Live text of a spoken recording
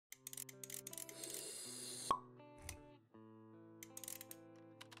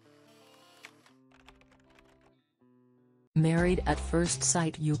Married at First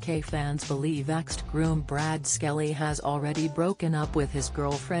Sight UK fans believe ex-groom Brad Skelly has already broken up with his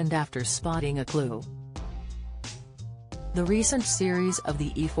girlfriend after spotting a clue. The recent series of the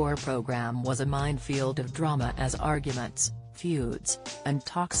E4 program was a minefield of drama as arguments, feuds, and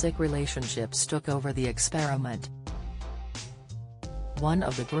toxic relationships took over the experiment. One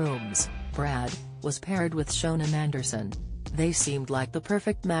of the grooms, Brad, was paired with Shona Manderson. They seemed like the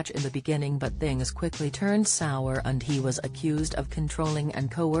perfect match in the beginning, but things quickly turned sour and he was accused of controlling and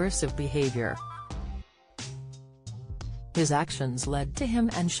coercive behavior. His actions led to him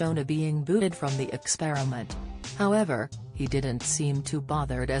and Shona being booted from the experiment. However, he didn't seem too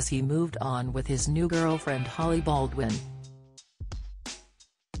bothered as he moved on with his new girlfriend Holly Baldwin.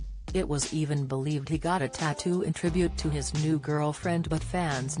 It was even believed he got a tattoo in tribute to his new girlfriend, but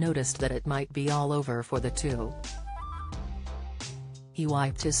fans noticed that it might be all over for the two. He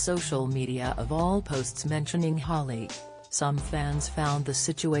wiped his social media of all posts mentioning Holly. Some fans found the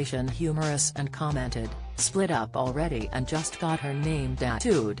situation humorous and commented, "Split up already and just got her name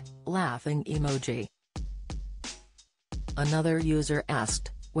tattooed," laughing emoji. Another user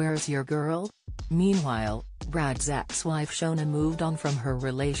asked, "Where's your girl?" Meanwhile, Brad's ex-wife Shona moved on from her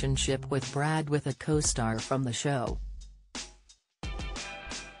relationship with Brad with a co-star from the show.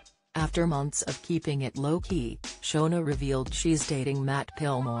 After months of keeping it low-key, Shona revealed she's dating Matt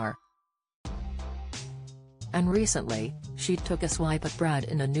Pillmore. And recently, she took a swipe at Brad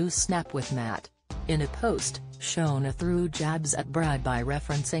in a new snap with Matt. In a post, Shona threw jabs at Brad by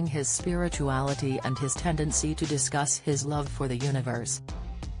referencing his spirituality and his tendency to discuss his love for the universe.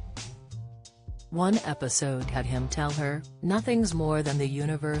 One episode had him tell her, "Nothing's more than the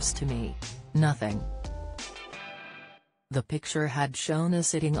universe to me. Nothing." The picture had Shona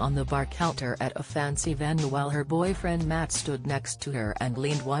sitting on the bar counter at a fancy venue while her boyfriend Matt stood next to her and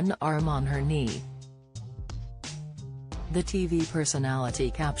leaned one arm on her knee. The TV personality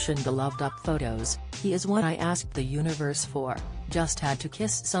captioned the loved-up photos, "He is what I asked the universe for, just had to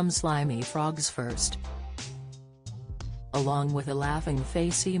kiss some slimy frogs first." Along with a laughing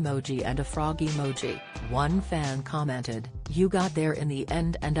face emoji and a frog emoji, one fan commented, "You got there in the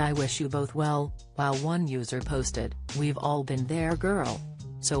end and I wish you both well," while one user posted, "We've all been there girl.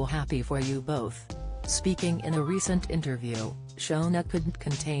 So happy for you both." Speaking in a recent interview, Shona couldn't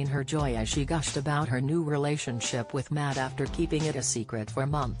contain her joy as she gushed about her new relationship with Matt after keeping it a secret for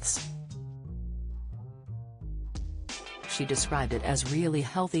months. She described it as really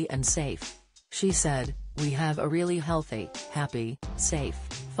healthy and safe. She said, "We have a really healthy, happy, safe,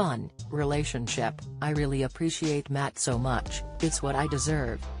 fun relationship. I really appreciate Matt so much. It's what I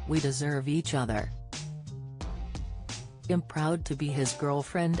deserve. We deserve each other. I'm proud to be his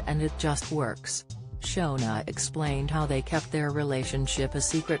girlfriend and it just works." Shona explained how they kept their relationship a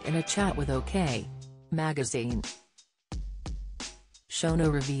secret in a chat with OK! Magazine.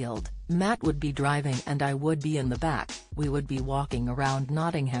 Shona revealed, "Matt would be driving and I would be in the back, we would be walking around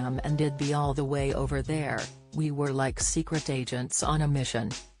Nottingham and it'd be all the way over there, we were like secret agents on a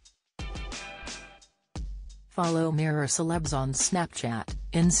mission." Follow Mirror Celebs on Snapchat,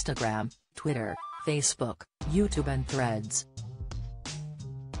 Instagram, Twitter, Facebook, YouTube and Threads.